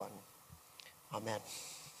Amen.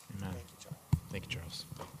 Amen. Thank you, Charles. Thank you, Charles.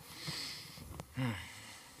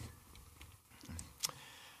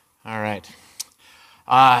 All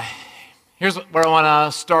right. Here's where I want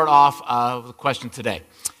to start off with a question today.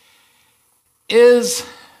 Is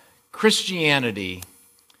Christianity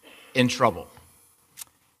in trouble?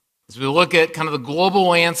 As we look at kind of the global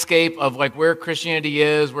landscape of like where Christianity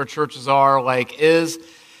is, where churches are, like is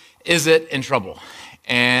it in trouble?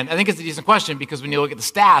 And I think it's a decent question because when you look at the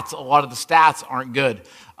stats, a lot of the stats aren't good.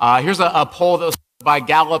 Here's a poll that was by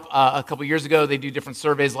Gallup a couple years ago. They do different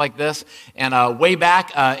surveys like this. And way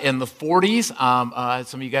back in the 40s,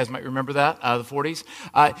 some of you guys might remember that, the 40s,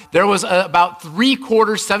 there was about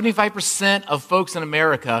 75% of folks in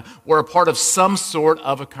America were a part of some sort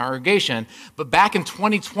of a congregation. But back in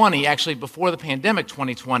 2020, actually before the pandemic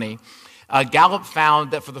 2020, Gallup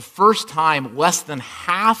found that for the first time, less than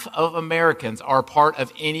half of Americans are part of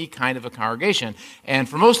any kind of a congregation. And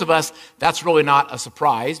for most of us, that's really not a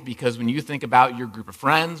surprise because when you think about your group of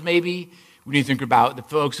friends, maybe, when you think about the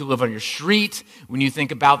folks who live on your street, when you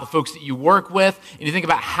think about the folks that you work with, and you think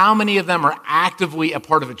about how many of them are actively a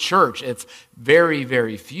part of a church, it's very,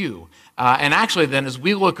 very few. And actually then, as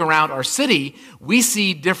we look around our city, we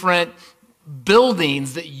see different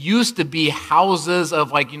buildings that used to be houses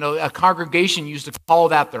of a congregation used to call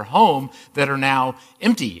that their home that are now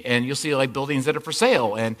empty. And you'll see like buildings that are for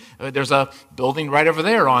sale. And there's a building right over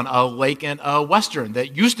there on a lake in Western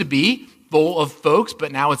that used to be full of folks, but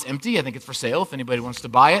now it's empty. I think it's for sale if anybody wants to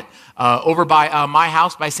buy it. Over by my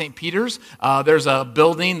house, by St. Peter's, there's a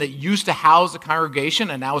building that used to house a congregation,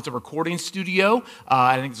 and now it's a recording studio.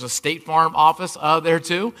 I think there's a State Farm office there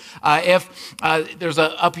too. If there's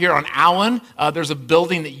up here on Allen, there's a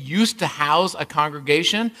building that used to house a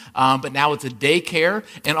congregation, but now it's a daycare.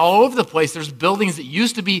 And all over the place, there's buildings that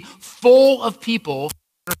used to be full of people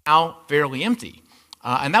that are now fairly empty.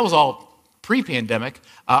 And that was all pre-pandemic.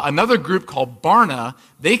 Another group called Barna,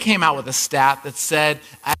 they came out with a stat that said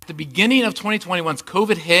at the beginning of 2020, once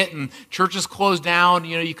COVID hit and churches closed down,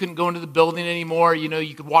 you couldn't go into the building anymore,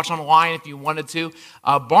 you could watch online if you wanted to.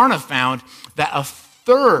 Barna found that a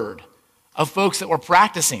third of folks that were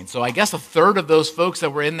practicing, so I guess a third of those folks that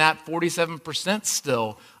were in that 47%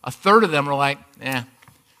 still, a third of them were like,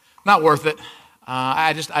 not worth it.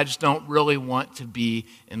 I just don't really want to be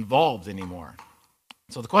involved anymore.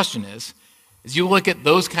 So the question is, as you look at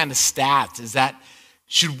those kind of stats,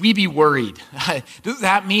 should we be worried? Does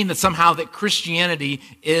that mean that somehow that Christianity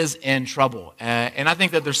is in trouble? And I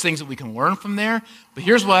think that there's things that we can learn from there. But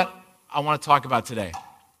here's what I want to talk about today.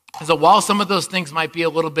 Is that while some of those things might be a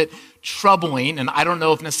little bit troubling, and I don't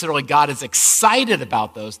know if necessarily God is excited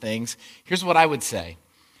about those things, here's what I would say,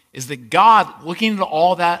 is that God, looking at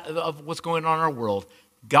all that of what's going on in our world,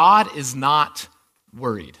 God is not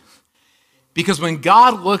worried. Because when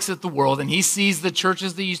God looks at the world and he sees the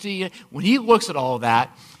churches that you see, when he looks at all of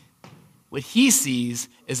that, what he sees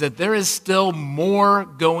is that there is still more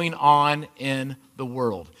going on in the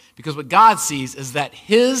world. Because what God sees is that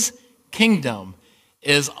his kingdom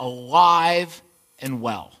is alive and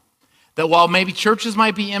well. That while maybe churches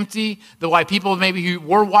might be empty, that while people maybe who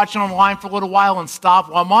were watching online for a little while and stopped,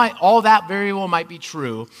 while all that very well might be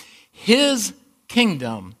true, his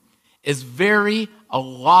kingdom is very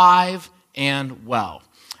alive and well.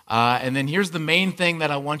 And then here's the main thing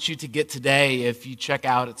that I want you to get today if you check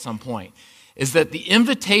out at some point, is that the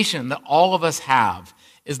invitation that all of us have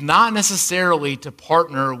is not necessarily to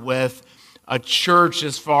partner with a church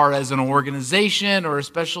as far as an organization or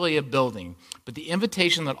especially a building, but the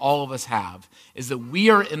invitation that all of us have is that we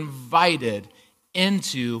are invited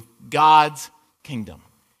into God's kingdom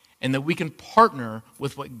and that we can partner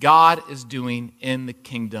with what God is doing in the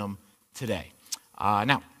kingdom today.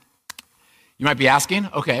 Now, you might be asking,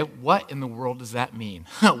 okay, what in the world does that mean?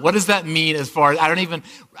 What does that mean as far as, I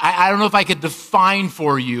don't know if I could define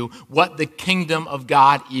for you what the kingdom of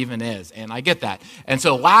God even is. And I get that. And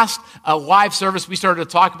so last live service, we started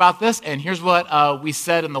to talk about this. And here's what we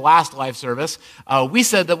said in the last live service. We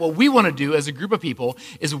said that what we want to do as a group of people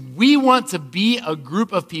is we want to be a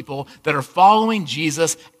group of people that are following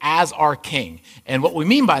Jesus as our king. And what we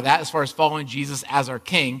mean by that, as far as following Jesus as our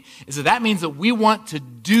king, is that means that we want to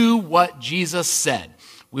do what Jesus said.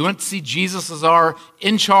 We want to see Jesus as our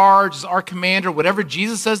in charge, as our commander. Whatever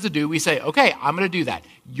Jesus says to do, we say, okay, I'm going to do that.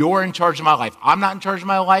 You're in charge of my life. I'm not in charge of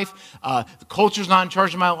my life. The culture's not in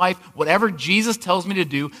charge of my life. Whatever Jesus tells me to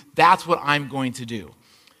do, that's what I'm going to do.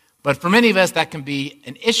 But for many of us, that can be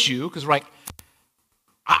an issue because we're like,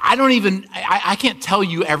 I can't tell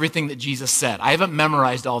you everything that Jesus said. I haven't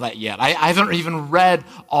memorized all that yet. I haven't even read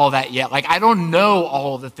all that yet. Like, I don't know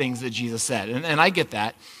all of the things that Jesus said. And I get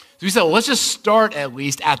that. So we said, well, let's just start at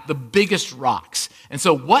least at the biggest rocks. And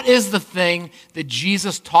so what is the thing that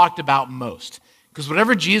Jesus talked about most? Because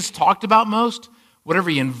whatever Jesus talked about most,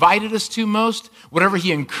 whatever he invited us to most, whatever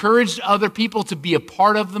he encouraged other people to be a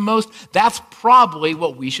part of the most, that's probably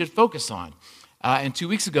what we should focus on. And 2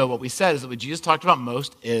 weeks ago, what we said is that what Jesus talked about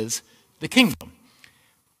most is the kingdom,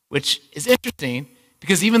 which is interesting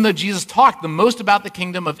because even though Jesus talked the most about the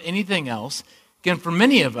kingdom of anything else, again, for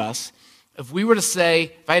many of us, if we were to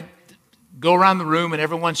say, if I go around the room and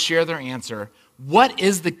everyone share their answer, what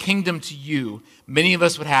is the kingdom to you? Many of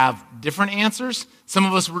us would have different answers. Some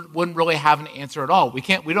of us wouldn't really have an answer at all. We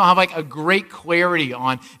don't have like a great clarity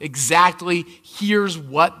on exactly here's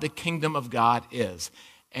what the kingdom of God is.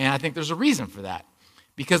 And I think there's a reason for that.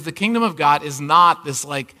 Because the kingdom of God is not this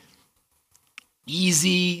like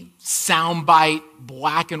easy, soundbite,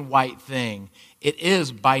 black and white thing. It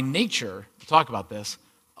is by nature, we'll talk about this,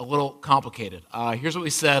 a little complicated. Here's what we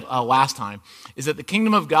said last time, is that the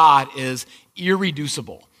kingdom of God is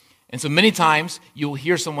irreducible. And so many times you'll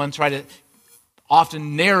hear someone try to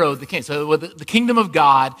often narrow the kingdom. So the kingdom of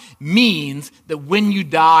God means that when you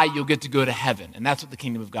die, you'll get to go to heaven. And that's what the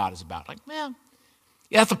kingdom of God is about. Like, man,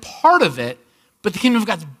 yeah, that's a part of it, but the kingdom of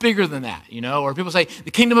God's bigger than that, you know? Or people say the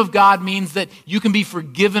kingdom of God means that you can be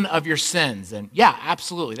forgiven of your sins. And yeah,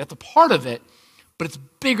 absolutely, that's a part of it, but it's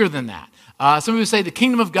bigger than that. Some people say the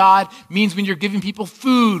kingdom of God means when you're giving people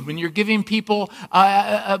food, when you're giving people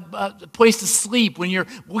a place to sleep, when you're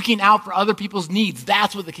looking out for other people's needs.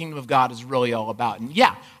 That's what the kingdom of God is really all about. And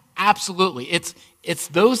yeah, absolutely. It's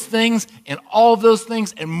those things and all of those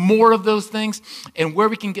things and more of those things. And where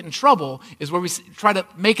we can get in trouble is where we try to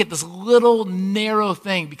make it this little narrow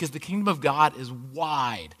thing because the kingdom of God is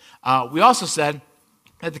wide. We also said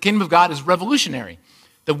that the kingdom of God is revolutionary.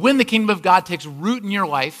 That when the kingdom of God takes root in your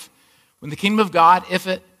life, when the kingdom of God, if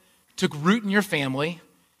it took root in your family,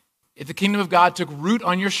 if the kingdom of God took root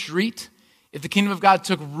on your street, if the kingdom of God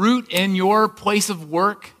took root in your place of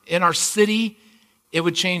work, in our city, it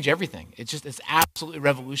would change everything. It's absolutely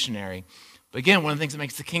revolutionary. But again, one of the things that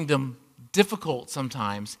makes the kingdom difficult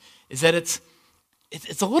sometimes is that it's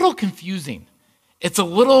a little confusing. It's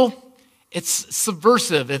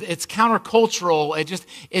subversive. It's countercultural.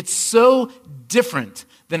 It's so different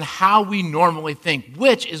than how we normally think,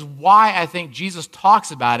 which is why I think Jesus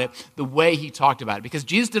talks about it the way he talked about it. Because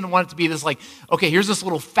Jesus didn't want it to be this like, okay, here's this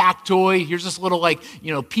little factoid, here's this little like,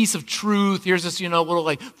 piece of truth, here's this, little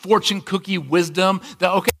like fortune cookie wisdom that,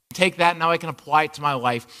 okay, take that, now I can apply it to my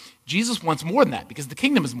life. Jesus wants more than that because the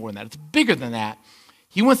kingdom is more than that. It's bigger than that.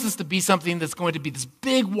 He wants this to be something that's going to be this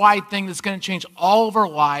big, wide thing that's going to change all of our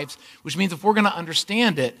lives, which means if we're going to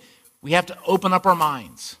understand it, we have to open up our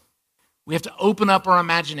minds. We have to open up our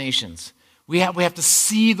imaginations. We have to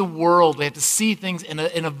see the world. We have to see things in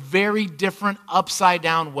a very different,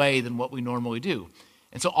 upside-down way than what we normally do.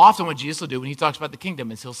 And so often what Jesus will do when he talks about the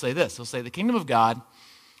kingdom is he'll say this. He'll say the kingdom of God,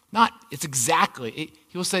 he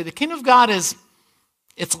will say the kingdom of God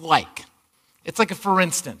it's like a for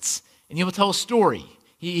instance. And he will tell a story.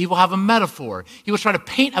 He will have a metaphor. He will try to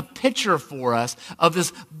paint a picture for us of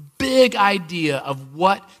this big idea of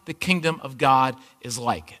what the kingdom of God is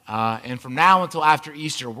like. And from now until after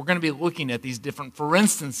Easter, we're going to be looking at these different for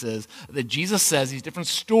instances that Jesus says, these different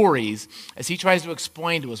stories, as he tries to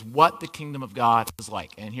explain to us what the kingdom of God is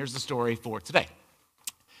like. And here's the story for today.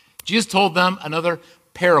 Jesus told them another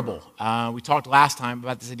parable. We talked last time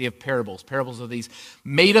about this idea of parables. Parables are these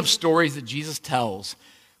made-up stories that Jesus tells,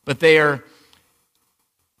 but they are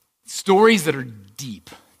stories that are deep.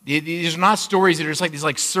 These are not stories that are just like these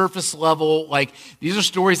like surface level, like these are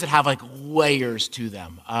stories that have like layers to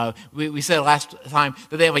them. We said last time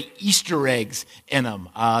that they have like Easter eggs in them.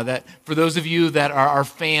 That for those of you that are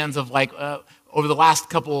fans of like over the last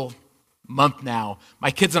couple month now, my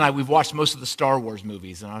kids and I, we've watched most of the Star Wars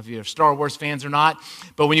movies. I don't know if you're Star Wars fans or not,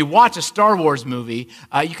 but when you watch a Star Wars movie,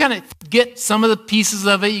 you kind of get some of the pieces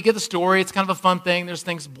of it. You get the story. It's kind of a fun thing. There's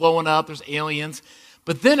things blowing up. There's aliens.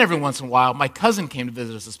 But then every once in a while, my cousin came to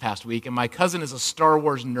visit us this past week, and my cousin is a Star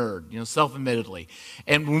Wars nerd, self-admittedly.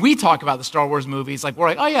 And when we talk about the Star Wars movies, like we're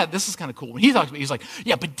like, oh yeah, this is kind of cool. When he talks about it, he's like,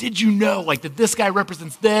 yeah, but did you know like that this guy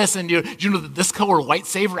represents this? And do you know that this color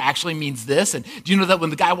lightsaber actually means this? And do you know that when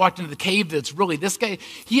the guy walked into the cave, that it's really this guy?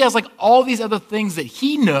 He has like all these other things that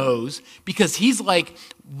he knows because he's like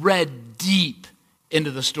read deep into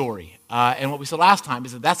the story. And what we said last time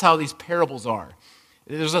is that that's how these parables are.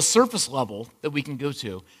 There's a surface level that we can go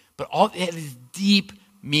to, but all they have these deep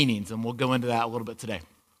meanings, and we'll go into that a little bit today.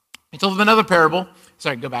 He told them another parable.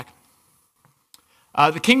 Sorry, go back.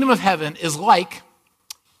 The kingdom of heaven is like,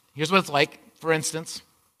 here's what it's like, for instance,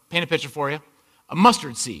 paint a picture for you, a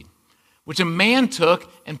mustard seed, which a man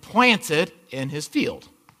took and planted in his field.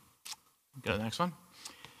 Go to the next one.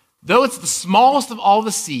 Though it's the smallest of all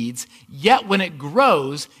the seeds, yet when it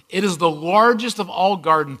grows, it is the largest of all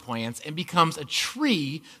garden plants and becomes a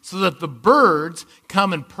tree so that the birds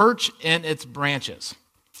come and perch in its branches.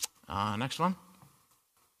 Next one.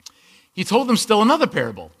 He told them still another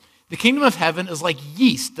parable. The kingdom of heaven is like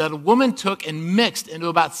yeast that a woman took and mixed into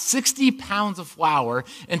about 60 pounds of flour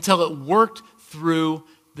until it worked through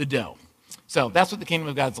the dough. So that's what the kingdom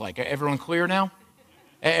of God's like. Everyone clear now?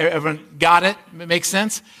 Everyone got it? It makes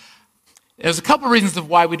sense? There's a couple reasons of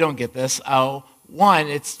why we don't get this. One,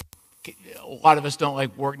 it's a lot of us don't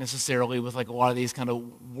like work necessarily with like a lot of these kind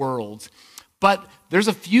of worlds. But there's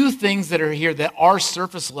a few things that are here that are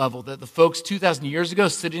surface level that the folks 2,000 years ago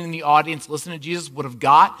sitting in the audience listening to Jesus would have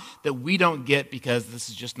got that we don't get because this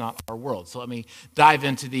is just not our world. So let me dive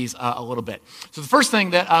into these a little bit. So the first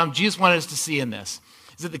thing that Jesus wanted us to see in this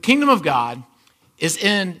is that the kingdom of God is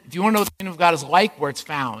in, if you want to know what the kingdom of God is like, where it's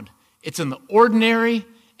found, it's in the ordinary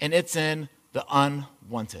and it's in the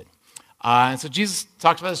unwanted. And so Jesus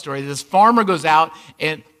talks about the story. This farmer goes out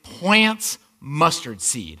and plants mustard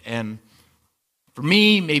seed. And for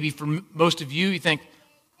me, maybe for most of you, you think,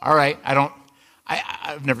 all right,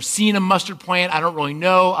 I've never seen a mustard plant. I don't really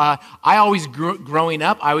know. I always growing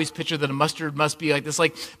up, I always picture that a mustard must be like this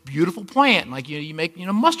like beautiful plant. Like you make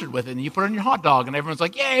mustard with it and you put it on your hot dog and everyone's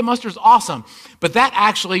like, yay, mustard's awesome. But that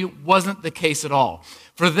actually wasn't the case at all.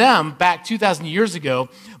 For them, back 2,000 years ago,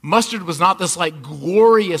 mustard was not this like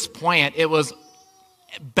glorious plant. It was,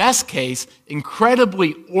 best case,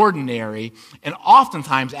 incredibly ordinary, and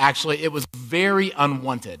oftentimes, actually, it was very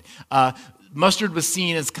unwanted. Mustard was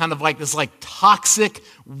seen as kind of like this like toxic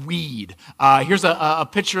weed. Here's a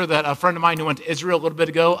picture that a friend of mine who went to Israel a little bit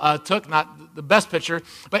ago took, not the best picture,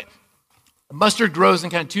 but mustard grows in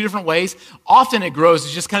kind of two different ways. Often it grows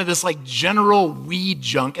as just kind of this like general weed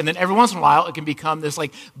junk, and then every once in a while it can become this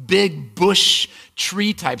like big bush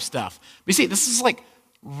tree type stuff. But you see, this is like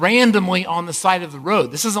randomly on the side of the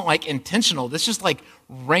road. This isn't like intentional. This just like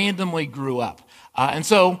randomly grew up. And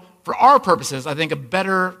so for our purposes, I think a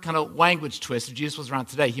better kind of language twist, if Jesus was around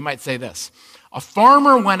today, he might say this. A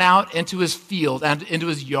farmer went out into his field and into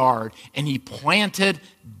his yard and he planted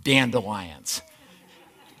dandelions.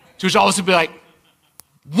 To which I'll also be like,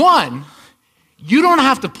 one, you don't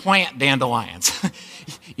have to plant dandelions.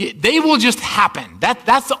 They will just happen.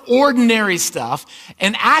 That's the ordinary stuff.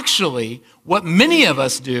 And actually, what many of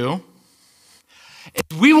us do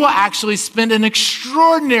is we will actually spend an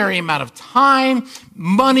extraordinary amount of time,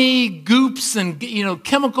 money, goops, and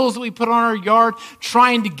chemicals that we put on our yard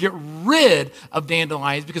trying to get rid of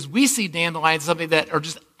dandelions because we see dandelions as something that are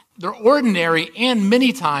just, they're ordinary, and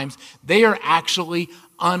many times they are actually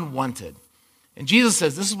unwanted. And Jesus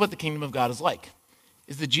says this is what the kingdom of God is like,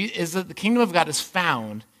 is that the kingdom of God is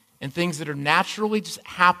found in things that are naturally just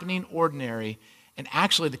happening, ordinary, and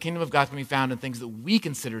actually the kingdom of God can be found in things that we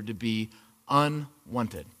consider to be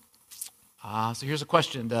unwanted. So here's a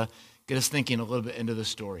question to get us thinking a little bit into this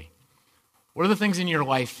story. What are the things in your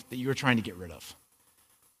life that you are trying to get rid of?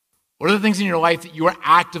 What are the things in your life that you are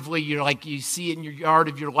actively, you see in your yard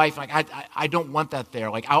of your life, like, I don't want that there.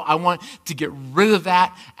 Like, I want to get rid of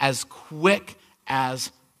that as quick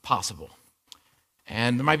as possible.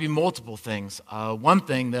 And there might be multiple things. One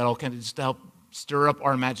thing that'll kind of just help stir up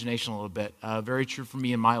our imagination a little bit, very true for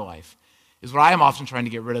me in my life, is what I am often trying to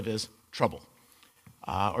get rid of is trouble.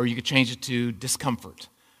 Or you could change it to discomfort.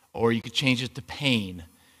 Or you could change it to pain.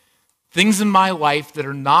 Things in my life that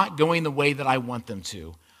are not going the way that I want them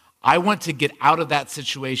to. I want to get out of that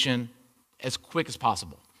situation as quick as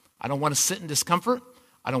possible. I don't want to sit in discomfort.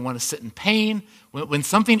 I don't want to sit in pain. When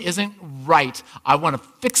something isn't right, I want to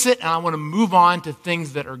fix it and I want to move on to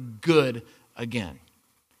things that are good again.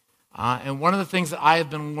 And one of the things that I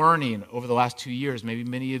have been learning over the last 2 years, maybe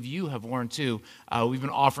many of you have learned too, we've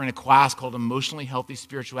been offering a class called Emotionally Healthy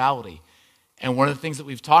Spirituality. And one of the things that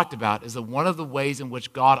we've talked about is that one of the ways in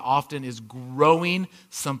which God often is growing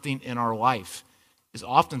something in our life is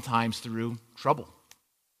oftentimes through trouble,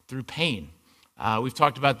 through pain. We've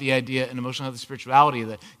talked about the idea in Emotional Healthy Spirituality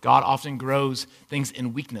that God often grows things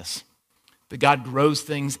in weakness, that God grows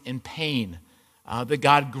things in pain, that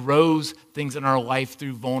God grows things in our life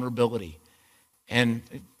through vulnerability. And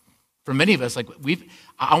for many of us,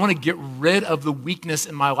 I want to get rid of the weakness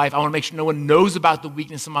in my life. I want to make sure no one knows about the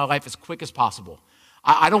weakness in my life as quick as possible.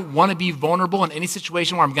 I don't want to be vulnerable in any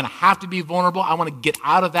situation where I'm going to have to be vulnerable. I want to get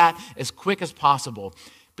out of that as quick as possible.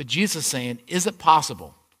 But Jesus is saying, is it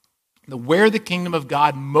possible that where the kingdom of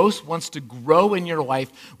God most wants to grow in your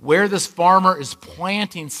life, where this farmer is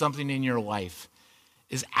planting something in your life,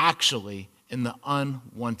 is actually in the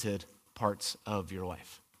unwanted parts of your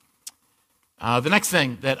life. The next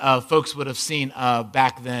thing that folks would have seen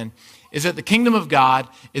back then is that the kingdom of God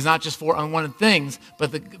is not just for unwanted things,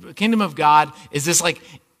 but the kingdom of God is this like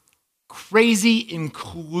crazy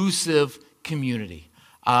inclusive community.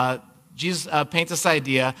 Jesus paints this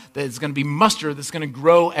idea that it's going to be mustard that's going to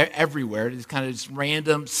grow everywhere. It's kind of just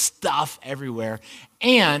random stuff everywhere.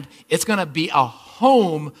 And it's going to be a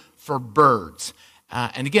home for birds.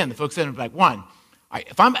 And again, the folks said in like, one,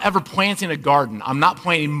 if I'm ever planting a garden, I'm not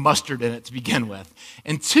planting mustard in it to begin with.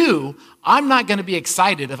 And two, I'm not going to be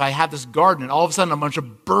excited if I have this garden and all of a sudden a bunch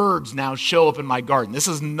of birds now show up in my garden. This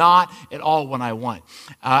is not at all what I want.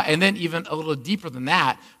 And then even a little deeper than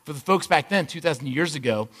that, for the folks back then, 2,000 years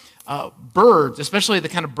ago, birds, especially the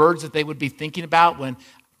kind of birds that they would be thinking about when,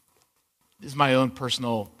 this is my own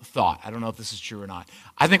personal thought. I don't know if this is true or not.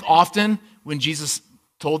 I think often when Jesus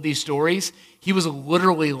told these stories, he was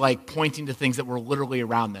literally like pointing to things that were literally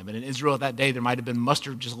around them. And in Israel at that day, there might have been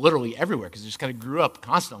mustard just literally everywhere because it just kind of grew up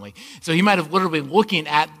constantly. So he might have literally been looking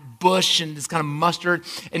at bush and this kind of mustard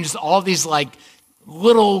and just all these like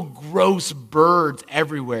little gross birds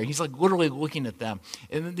everywhere. He's like literally looking at them.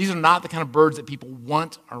 And these are not the kind of birds that people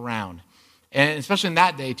want around. And especially in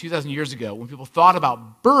that day, 2,000 years ago, when people thought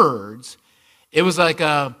about birds, it was like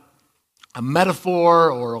a metaphor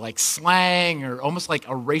or like slang or almost like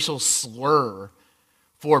a racial slur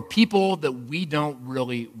for people that we don't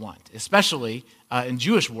really want. Especially in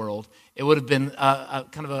Jewish world, it would have been a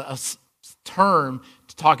kind of a term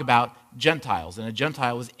to talk about Gentiles. And a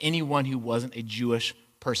Gentile was anyone who wasn't a Jewish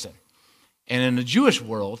person. And in the Jewish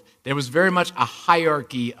world, there was very much a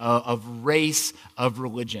hierarchy of race, of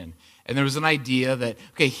religion. And there was an idea that,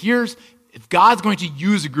 okay, if God's going to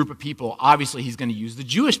use a group of people, obviously he's going to use the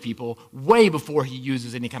Jewish people way before he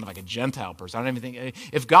uses any kind of like a Gentile person. I don't even think,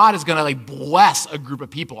 if God is going to like bless a group of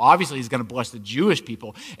people, obviously he's going to bless the Jewish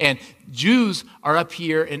people. And Jews are up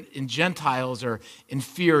here and Gentiles are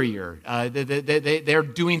inferior. They're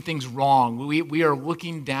doing things wrong. We are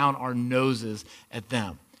looking down our noses at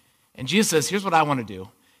them. And Jesus says, here's what I want to do,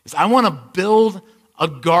 is I want to build a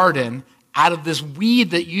garden out of this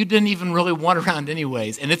weed that you didn't even really want around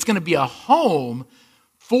anyways. And it's going to be a home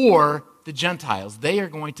for the Gentiles. They are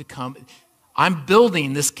going to come. I'm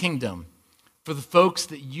building this kingdom for the folks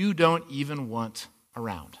that you don't even want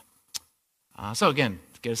around. So again,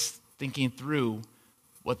 get us thinking through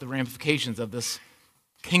what the ramifications of this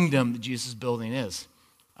kingdom that Jesus is building is.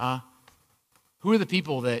 Who are the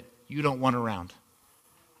people that you don't want around?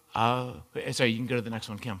 Sorry, you can go to the next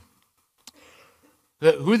one, Kim.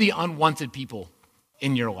 Who are the unwanted people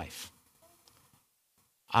in your life?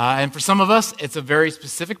 And for some of us, it's a very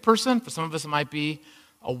specific person. For some of us, it might be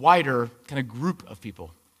a wider kind of group of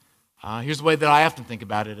people. Here's the way that I often think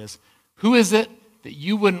about it is, who is it that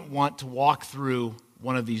you wouldn't want to walk through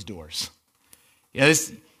one of these doors? You know,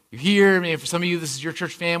 you're here. I mean, for some of you, this is your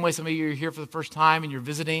church family. Some of you are here for the first time and you're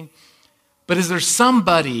visiting. But is there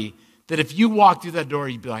somebody that if you walk through that door,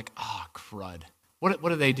 you'd be like, oh, crud.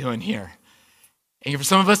 What are they doing here? And for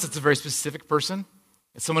some of us, it's a very specific person.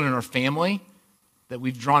 It's someone in our family that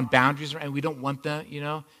we've drawn boundaries around, and we don't want that, you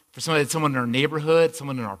know. For some of us, it's someone in our neighborhood,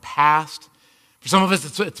 someone in our past. For some of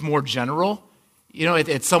us, it's more general. You know,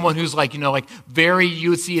 it's someone who's like, you know, like very,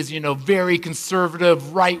 you would see as, you know, very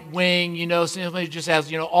conservative, right wing, you know, somebody just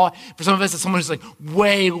has, you know, for some of us, it's someone who's like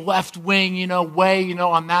way left wing, you know, way, you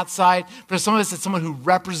know, on that side. For some of us, it's someone who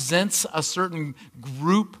represents a certain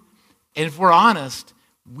group. And if we're honest,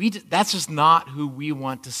 that's just not who we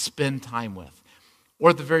want to spend time with.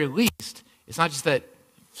 Or at the very least, it's not just that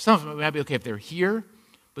some of them might be okay if they're here,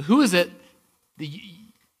 but who is it that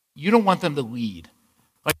you don't want them to lead?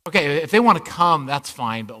 Like, okay, if they want to come, that's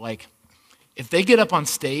fine, but like, if they get up on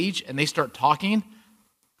stage and they start talking,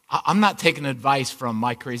 I'm not taking advice from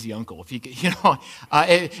my crazy uncle. If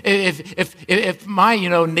if my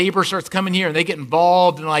neighbor starts coming here and they get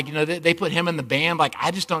involved and like they put him in the band, like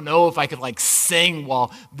I just don't know if I could like sing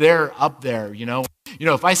while they're up there.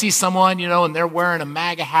 If I see someone and they're wearing a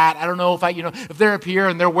MAGA hat, I don't know if if they're up here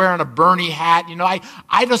and they're wearing a Bernie hat,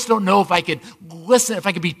 I just don't know if I could listen, if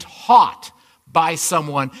I could be taught by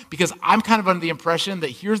someone, because I'm kind of under the impression that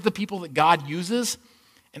here's the people that God uses.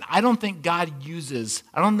 And I don't think God uses,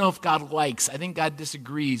 I don't know if God likes, I think God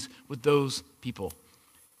disagrees with those people.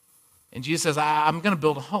 And Jesus says, I'm going to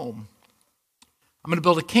build a home. I'm going to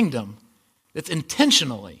build a kingdom that's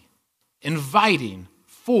intentionally inviting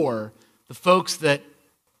for the folks that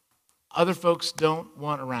other folks don't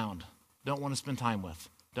want around, don't want to spend time with,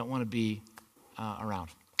 don't want to be around.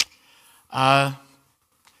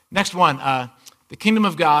 Next one, the kingdom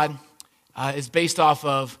of God is based off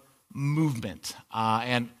of movement.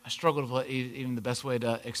 And I struggled with even the best way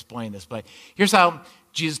to explain this, but here's how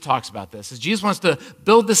Jesus talks about this. Is Jesus wants to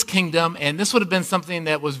build this kingdom, and this would have been something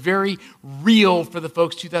that was very real for the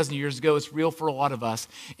folks 2,000 years ago. It's real for a lot of us,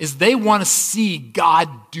 is they want to see God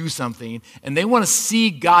do something, and they want to see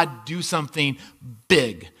God do something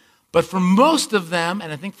big. But for most of them,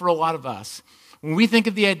 and I think for a lot of us, when we think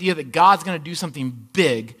of the idea that God's going to do something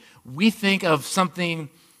big, we think of something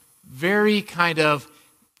very kind of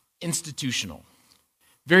institutional,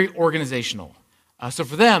 very organizational. So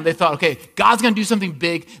for them, they thought, okay, God's going to do something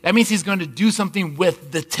big. That means he's going to do something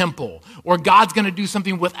with the temple, or God's going to do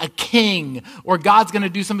something with a king, or God's going to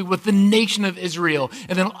do something with the nation of Israel.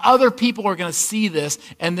 And then other people are going to see this,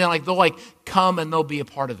 and then they'll come and they'll be a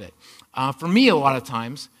part of it. For me, a lot of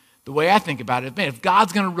times, the way I think about it, man, if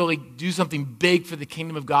God's going to really do something big for the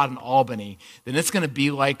kingdom of God in Albany, then it's going to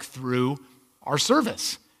be through our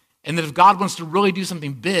service. And that if God wants to really do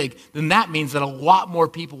something big, then that means that a lot more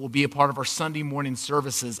people will be a part of our Sunday morning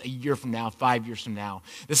services a year from now, 5 years from now.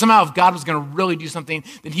 That somehow if God was going to really do something,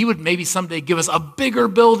 then he would maybe someday give us a bigger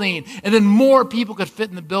building, and then more people could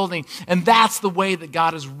fit in the building. And that's the way that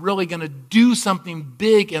God is really going to do something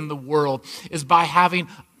big in the world, is by having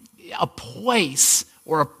a place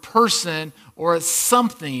or a person or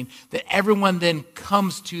something that everyone then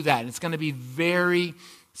comes to that. And it's going to be very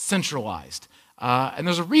centralized. And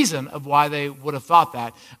there's a reason of why they would have thought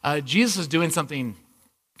that. Jesus is doing something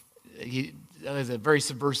is very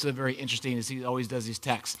subversive, very interesting, as he always does these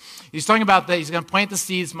texts. He's talking about that he's going to plant the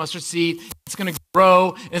seeds, mustard seed. It's going to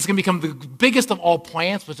grow, and it's going to become the biggest of all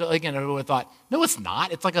plants, which, again, everyone thought, no, it's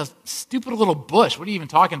not. It's like a stupid little bush. What are you even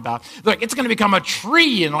talking about? They're like, it's going to become a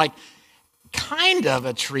tree, and kind of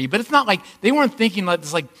a tree, but it's not they weren't thinking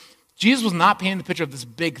this, Jesus was not painting the picture of this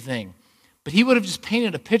big thing, but he would have just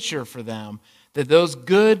painted a picture for them that those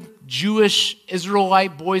good Jewish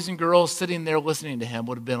Israelite boys and girls sitting there listening to him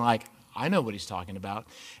would have been I know what he's talking about.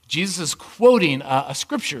 Jesus is quoting a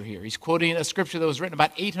scripture here. He's quoting a scripture that was written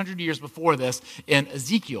about 800 years before this in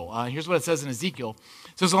Ezekiel. Here's what it says in Ezekiel.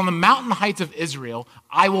 It says, on the mountain heights of Israel,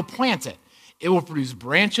 I will plant it. It will produce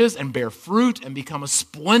branches and bear fruit and become a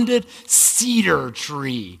splendid cedar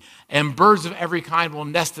tree. And birds of every kind will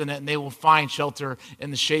nest in it, and they will find shelter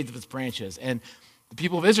in the shades of its branches. And the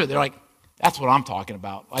people of Israel, they're like, that's what I'm talking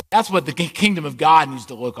about. That's what the kingdom of God needs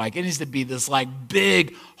to look like. It needs to be this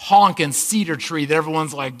big honking cedar tree that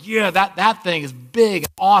everyone's yeah, that thing is big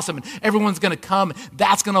and awesome, and everyone's going to come.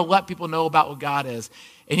 That's going to let people know about what God is.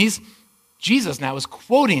 And Jesus now is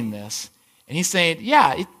quoting this, and he's saying,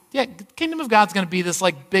 yeah, the kingdom of God's going to be this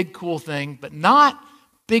big cool thing, but not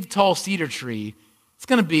big tall cedar tree. It's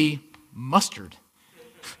going to be mustard.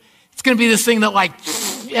 It's going to be this thing that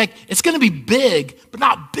it's going to be big, but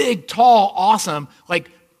not big, tall, awesome,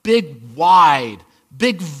 big, wide,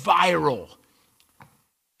 big, viral.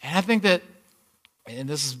 And I think that, and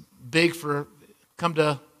this is big come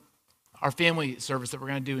to our family service that we're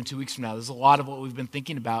going to do in 2 weeks from now. There's a lot of what we've been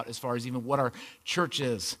thinking about as far as even what our church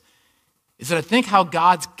is that I think how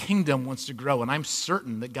God's kingdom wants to grow, and I'm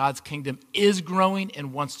certain that God's kingdom is growing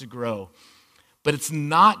and wants to grow. But it's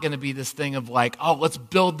not going to be this thing of let's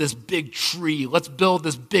build this big tree. Let's build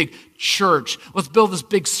this big church. Let's build this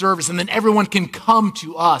big service. And then everyone can come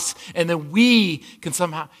to us. And then we can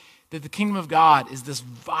somehow, that the kingdom of God is this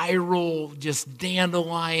viral, just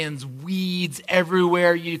dandelions, weeds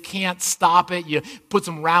everywhere. You can't stop it. You put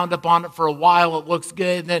some Roundup on it for a while. It looks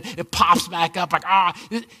good. And then it pops back up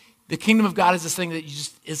The kingdom of God is this thing that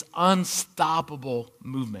is unstoppable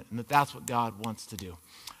movement. And that's what God wants to do.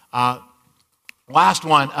 Last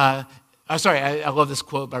one, I love this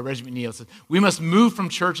quote by Reggie McNeil. It says, we must move from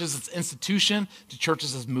churches as institution to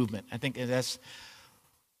churches as movement. I think that's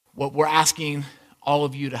what we're asking all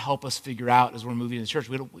of you to help us figure out as we're moving to church.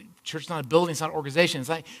 Church is not a building, it's not an organization. It's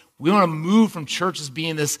we want to move from church as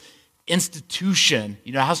being this institution.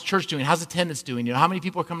 How's church doing? How's attendance doing? How many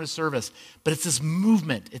people are coming to service? But it's this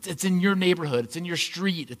movement. It's in your neighborhood. It's in your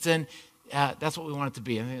street. That's what we want it to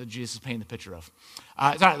be. I think that Jesus is painting the picture of.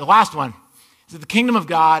 The last one. So the kingdom of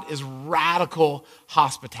God is radical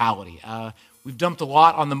hospitality. We've dumped a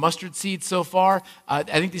lot on the mustard seed so far. I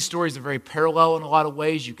think these stories are very parallel in a lot of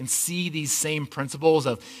ways. You can see these same principles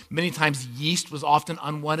of many times yeast was often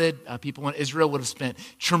unwanted. People in Israel would have spent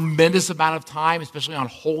tremendous amount of time, especially on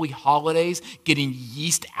holy holidays, getting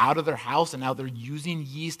yeast out of their house, and now they're using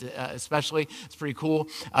yeast especially. It's pretty cool.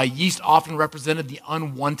 Yeast often represented the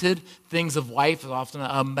unwanted things of life. There's often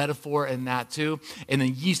a metaphor in that too. And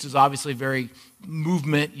then yeast is obviously very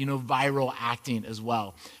movement, viral acting as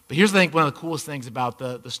well. But here's, I think, one of the coolest things about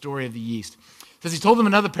the story of the yeast. It says he told them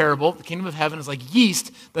another parable. The kingdom of heaven is like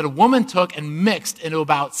yeast that a woman took and mixed into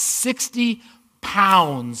about 60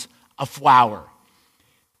 pounds of flour.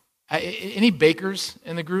 Any bakers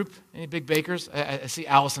in the group? Any big bakers? I see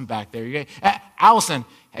Allison back there. Allison,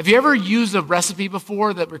 have you ever used a recipe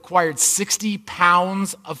before that required 60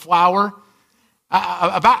 pounds of flour?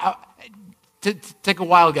 Take a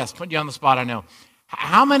wild guess. Put you on the spot, I know.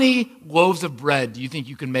 How many loaves of bread do you think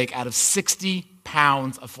you can make out of 60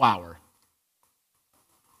 pounds of flour?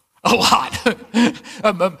 A lot.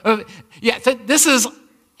 So this is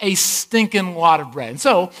a stinking lot of bread. And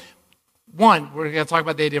so, one, we're going to talk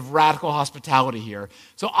about the idea of radical hospitality here.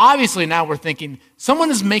 So obviously now we're thinking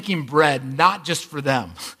someone is making bread not just for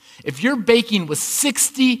them. If you're baking with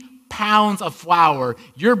 60 pounds of flour,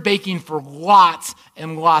 you're baking for lots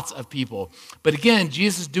and lots of people. But again,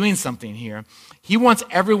 Jesus is doing something here. He wants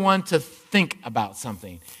everyone to think about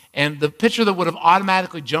something. And the picture that would have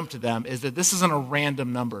automatically jumped to them is that this isn't a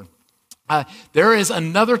random number. There is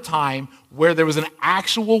another time where there was an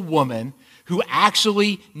actual woman who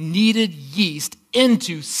actually kneaded yeast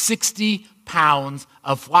into 60 pounds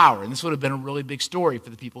of flour. And this would have been a really big story for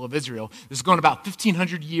the people of Israel. This is going about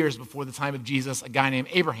 1,500 years before the time of Jesus, a guy named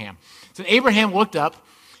Abraham. So Abraham looked up,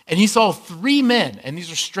 and he saw three men, and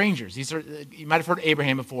these are strangers. You might have heard of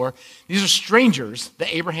Abraham before. These are strangers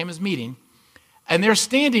that Abraham is meeting, and they're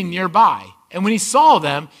standing nearby. And when he saw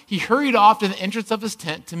them, he hurried off to the entrance of his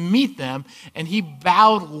tent to meet them, and he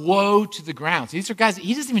bowed low to the ground. So these are guys,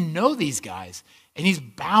 he doesn't even know these guys, and he's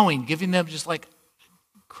bowing, giving them just like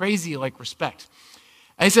crazy respect.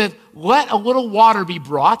 And he said, let a little water be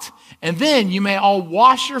brought, and then you may all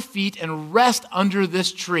wash your feet and rest under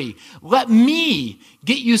this tree. Let me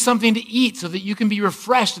get you something to eat so that you can be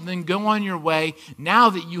refreshed and then go on your way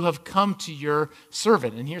now that you have come to your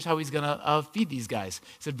servant. And here's how he's going to feed these guys.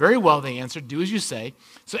 He said, very well, they answered, do as you say.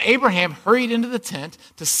 So Abraham hurried into the tent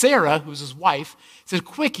to Sarah, who was his wife. He said,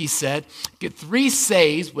 quick, he said, get 3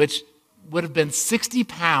 seahs, which would have been 60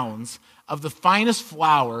 pounds of the finest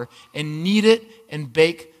flour, and knead it and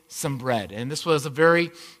bake some bread. And this was a very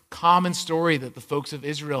common story that the folks of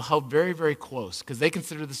Israel held very, very close because they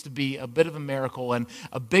considered this to be a bit of a miracle and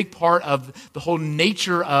a big part of the whole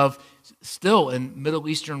nature of still in Middle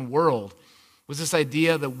Eastern world was this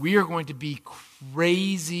idea that we are going to be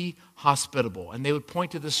crazy hospitable. And they would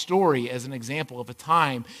point to this story as an example of a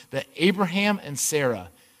time that Abraham and Sarah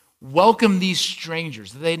welcomed these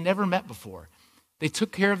strangers that they had never met before. They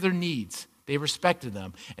took care of their needs. They respected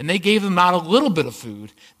them. And they gave them not a little bit of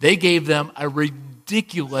food. They gave them a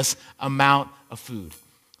ridiculous amount of food.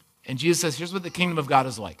 And Jesus says, here's what the kingdom of God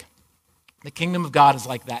is like. The kingdom of God is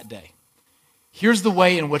like that day. Here's the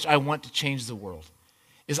way in which I want to change the world.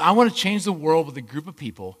 Is I want to change the world with a group of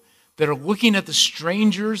people that are looking at the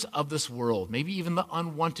strangers of this world, maybe even the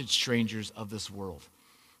unwanted strangers of this world.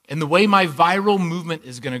 And the way my viral movement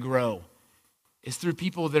is going to grow is through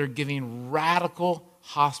people that are giving radical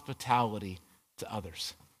hospitality to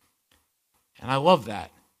others. And I love that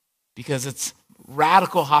because it's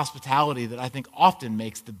radical hospitality that I think often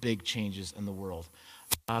makes the big changes in the world.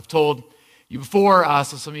 I've told you before,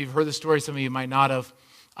 so some of you have heard the story, some of you might not have,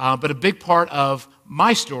 but a big part of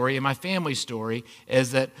my story and my family's story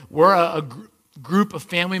is that we're a group of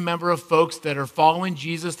family member of folks that are following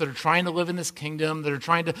Jesus, that are trying to live in this kingdom, that are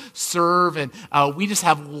trying to serve, and we just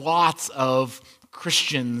have lots of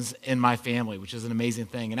Christians in my family, which is an amazing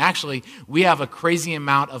thing. And actually, we have a crazy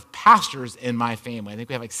amount of pastors in my family. I think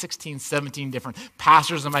we have 16, 17 different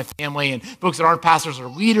pastors in my family, and folks that aren't pastors are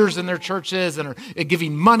leaders in their churches and are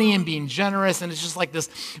giving money and being generous, and it's just like this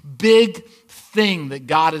big thing that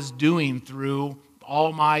God is doing through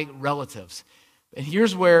all my relatives. And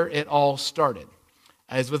here's where it all started,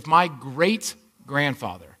 is with my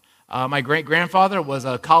great-grandfather. My great-grandfather was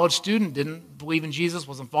a college student, didn't believe in Jesus,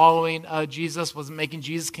 wasn't following Jesus, wasn't making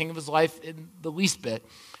Jesus king of his life in the least bit.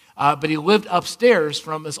 But he lived upstairs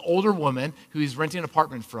from this older woman who he's renting an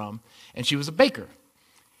apartment from, and she was a baker.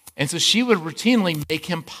 And so she would routinely make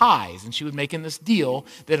him pies, and she would make him this deal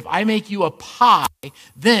that if I make you a pie,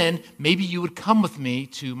 then maybe you would come with me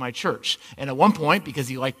to my church. And at one point, because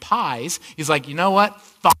he liked pies, he's like, you know what,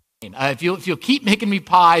 fine. If you'll keep making me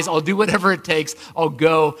pies, I'll do whatever it takes, I'll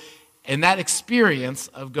go. And that experience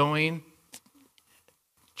of going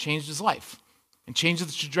changed his life and changed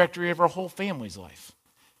the trajectory of our whole family's life.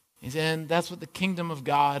 And that's what the kingdom of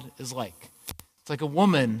God is like. It's like a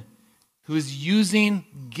woman who is using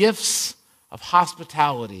gifts of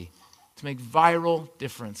hospitality to make viral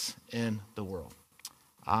difference in the world.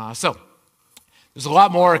 So there's a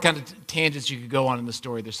lot more kind of tangents you could go on in the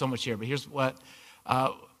story. There's so much here, but here's what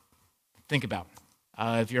think about.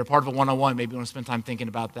 If you're a part of a one-on-one, maybe you want to spend time thinking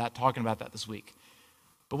about that, talking about that this week.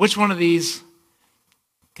 But which one of these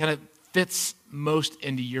kind of fits most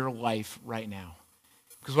into your life right now?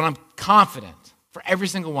 Because what I'm confident for every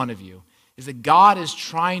single one of you is that God is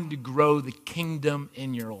trying to grow the kingdom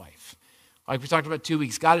in your life. Like we talked about 2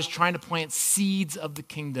 weeks, God is trying to plant seeds of the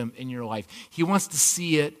kingdom in your life. He wants to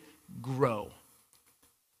see it grow.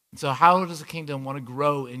 And so how does the kingdom want to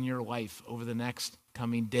grow in your life over the next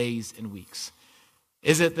coming days and weeks?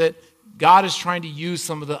 Is it that God is trying to use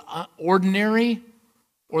some of the ordinary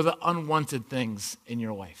or the unwanted things in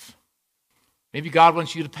your life? Maybe God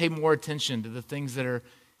wants you to pay more attention to the things that are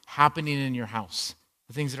happening in your house,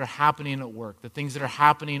 the things that are happening at work, the things that are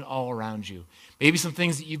happening all around you. Maybe some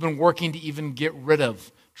things that you've been working to even get rid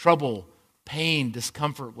of, trouble, pain,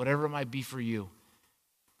 discomfort, whatever it might be for you.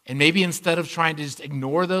 And maybe instead of trying to just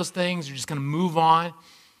ignore those things or just kind of move on,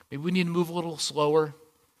 maybe we need to move a little slower,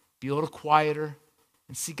 be a little quieter,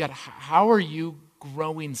 and see, God, how are you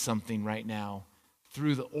growing something right now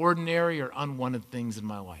through the ordinary or unwanted things in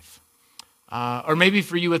my life? Or maybe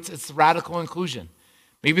for you, it's radical inclusion.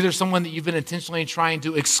 Maybe there's someone that you've been intentionally trying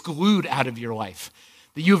to exclude out of your life,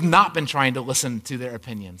 that you have not been trying to listen to their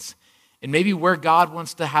opinions. And maybe where God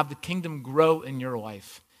wants to have the kingdom grow in your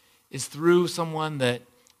life is through someone that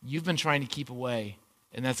you've been trying to keep away,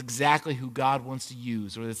 and that's exactly who God wants to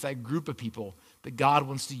use, or it's that group of people that God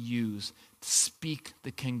wants to use to speak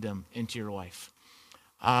the kingdom into your life.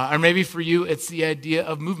 Or maybe for you, it's the idea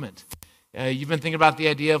of movement. You've been thinking about the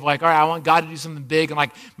idea of like, all right, I want God to do something big. And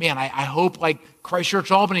like, man, I hope like Christ Church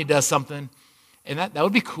Albany does something. And that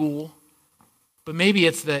would be cool. But maybe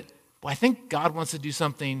it's that, well, I think God wants to do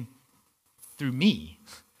something through me.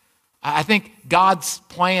 I think God's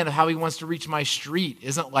plan of how he wants to reach my street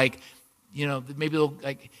isn't like, maybe they'll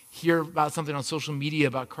like hear about something on social media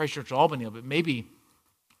about Christ Church Albany, but maybe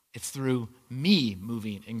it's through me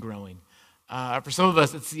moving and growing. For some of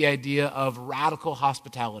us, it's the idea of radical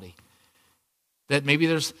hospitality. That maybe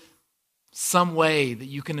there's some way that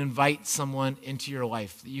you can invite someone into your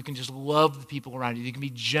life, that you can just love the people around you, that you can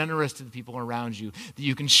be generous to the people around you, that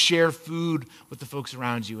you can share food with the folks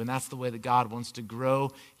around you, and that's the way that God wants to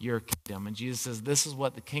grow your kingdom. And Jesus says this is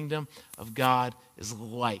what the kingdom of God is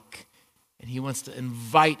like, and he wants to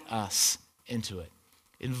invite us into it.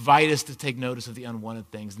 Invite us to take notice of the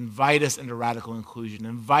unwanted things. Invite us into radical inclusion.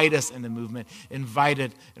 Invite us into movement. Invite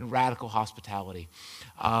it in radical hospitality.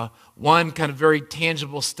 One kind of very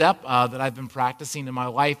tangible step that I've been practicing in my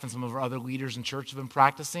life and some of our other leaders in church have been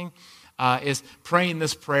practicing is praying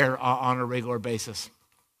this prayer on a regular basis.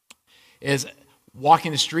 Is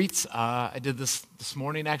walking the streets. I did this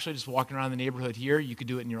morning, actually, just walking around the neighborhood here. You could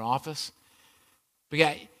do it in your office.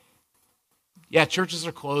 But yeah, churches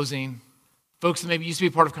are closing. Folks that maybe used to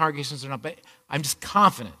be part of congregations are not, but I'm just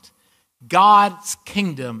confident God's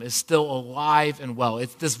kingdom is still alive and well.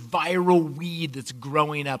 It's this viral weed that's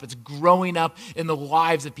growing up. It's growing up in the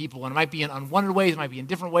lives of people. And it might be in unwanted ways. It might be in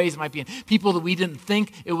different ways. It might be in people that we didn't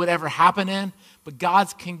think it would ever happen in. But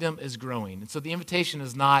God's kingdom is growing. And so the invitation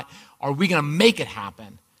is not, are we going to make it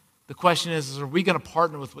happen? The question is are we going to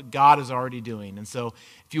partner with what God is already doing? And so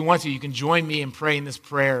if you want to, you can join me in praying this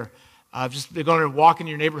prayer. Just going to walk in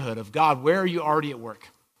your neighborhood of God, where are you already at work?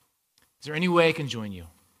 Is there any way I can join you?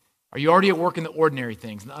 Are you already at work in the ordinary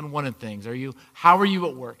things, in the unwanted things? How are you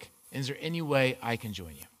at work? And is there any way I can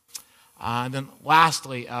join you? And then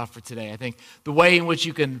lastly for today, I think the way in which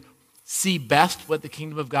you can see best what the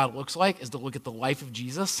kingdom of God looks like is to look at the life of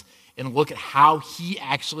Jesus and look at how he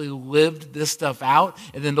actually lived this stuff out,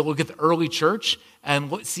 and then to look at the early church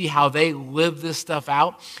and see how they lived this stuff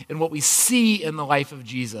out. And what we see in the life of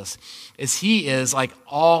Jesus is he is like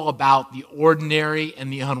all about the ordinary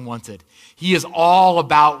and the unwanted. He is all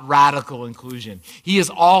about radical inclusion. He is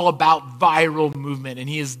all about viral movement, and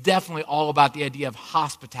he is definitely all about the idea of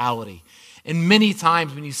hospitality. And many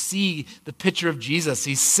times when you see the picture of Jesus,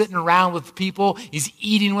 he's sitting around with people, he's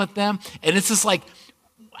eating with them, and it's just like,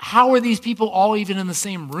 how are these people all even in the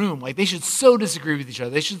same room? Like, they should so disagree with each other.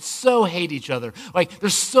 They should so hate each other. Like,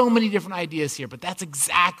 there's so many different ideas here, but that's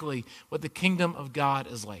exactly what the kingdom of God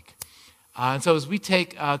is like. And so as we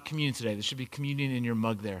take communion today, there should be communion in your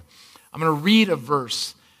mug there. I'm going to read a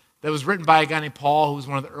verse that was written by a guy named Paul, who was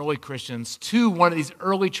one of the early Christians, to one of these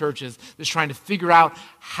early churches that's trying to figure out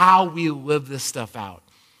how we live this stuff out.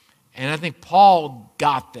 And I think Paul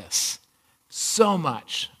got this so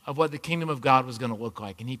much of what the kingdom of God was going to look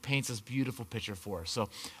like, and he paints this beautiful picture for us. So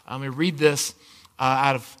I'm going to read this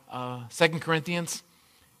out of 2 Corinthians,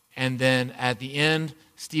 and then at the end,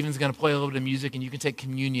 Stephen's going to play a little bit of music, and you can take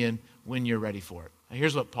communion when you're ready for it. Now,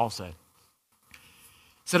 here's what Paul said. He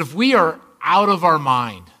said, if we are out of our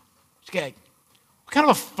mind, okay, What kind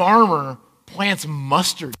of a farmer plants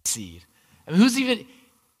mustard seed? I mean,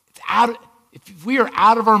 if we are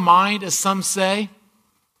out of our mind, as some say,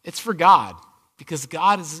 it's for God. Because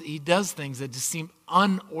He does things that just seem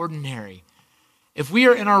unordinary. If we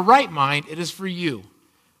are in our right mind, it is for you.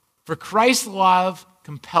 For Christ's love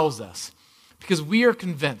compels us. Because we are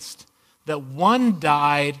convinced that one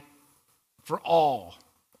died for all.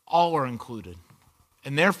 All are included.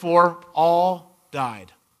 And therefore, all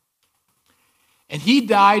died. And He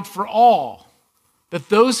died for all. That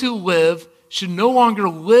those who live should no longer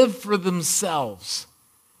live for themselves,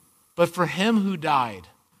 but for Him who died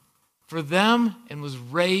for them and was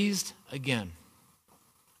raised again.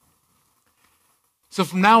 So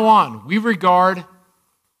from now on, we regard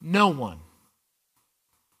no one,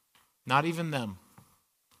 not even them,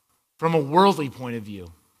 from a worldly point of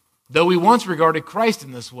view. Though we once regarded Christ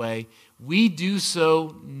in this way, we do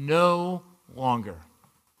so no longer.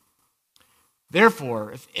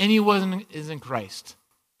 Therefore, if anyone is in Christ,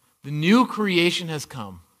 the new creation has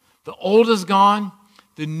come. The old is gone,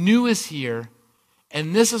 the new is here,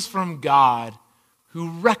 and this is from God who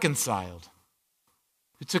reconciled,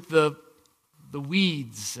 who took the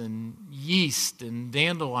weeds and yeast and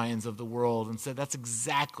dandelions of the world and said, that's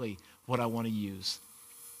exactly what I want to use.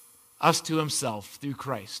 Us to Himself through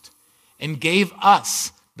Christ, and gave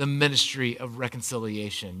us the ministry of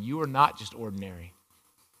reconciliation. You are not just ordinary.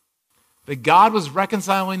 But God was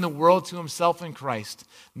reconciling the world to Himself in Christ,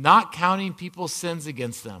 not counting people's sins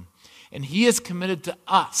against them. And He has committed to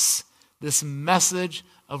us this message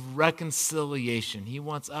of reconciliation. He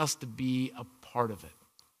wants us to be a part of it.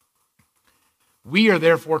 We are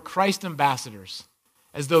therefore Christ ambassadors,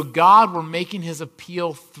 as though God were making His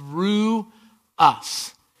appeal through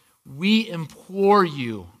us. We implore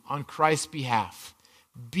you on Christ's behalf,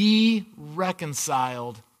 be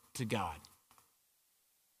reconciled to God.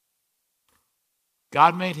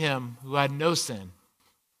 God made Him who had no sin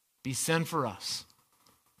be sin for us,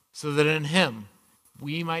 so that in Him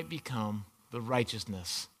we might become the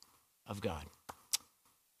righteousness of God.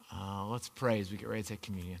 Let's pray as we get ready to take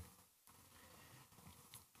communion.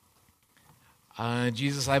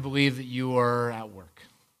 Jesus, I believe that you are at work.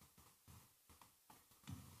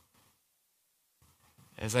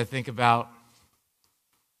 As I think about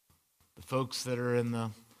the folks that are in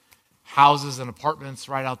the houses and apartments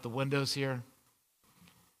right out the windows here,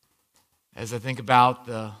 as I think about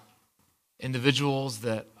the individuals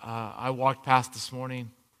that I walked past this morning,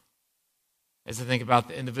 as I think about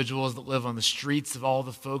the individuals that live on the streets of all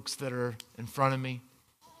the folks that are in front of me,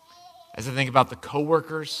 as I think about the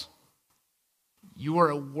coworkers, you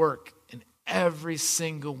are at work in every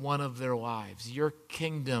single one of their lives. Your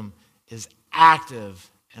kingdom is active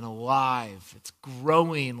and alive. It's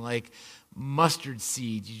growing like mustard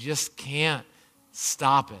seed. You just can't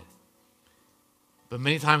stop it. But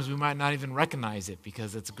many times we might not even recognize it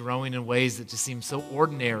because it's growing in ways that just seem so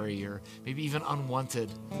ordinary or maybe even unwanted.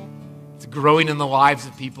 It's growing in the lives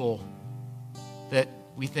of people that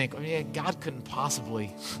we think, oh yeah, God couldn't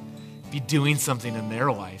possibly be doing something in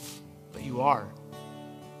their life, but you are.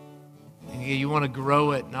 And you want to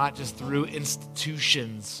grow it not just through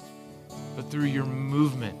institutions, but through your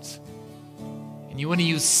movement. And you want to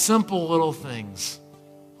use simple little things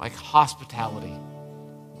like hospitality.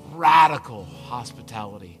 Radical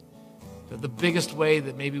hospitality. That the biggest way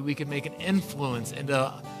that maybe we could make an influence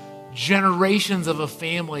into generations of a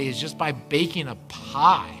family is just by baking a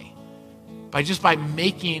pie, by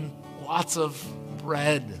making lots of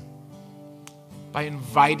bread, by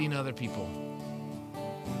inviting other people.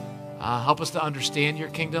 Help us to understand your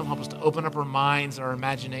kingdom. Help us to open up our minds, our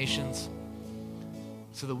imaginations,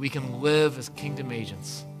 so that we can live as kingdom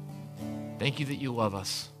agents. Thank you that you love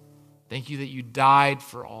us. Thank you that you died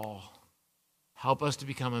for all. Help us to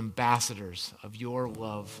become ambassadors of your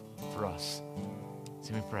love for us.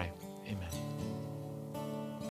 So we pray. Amen.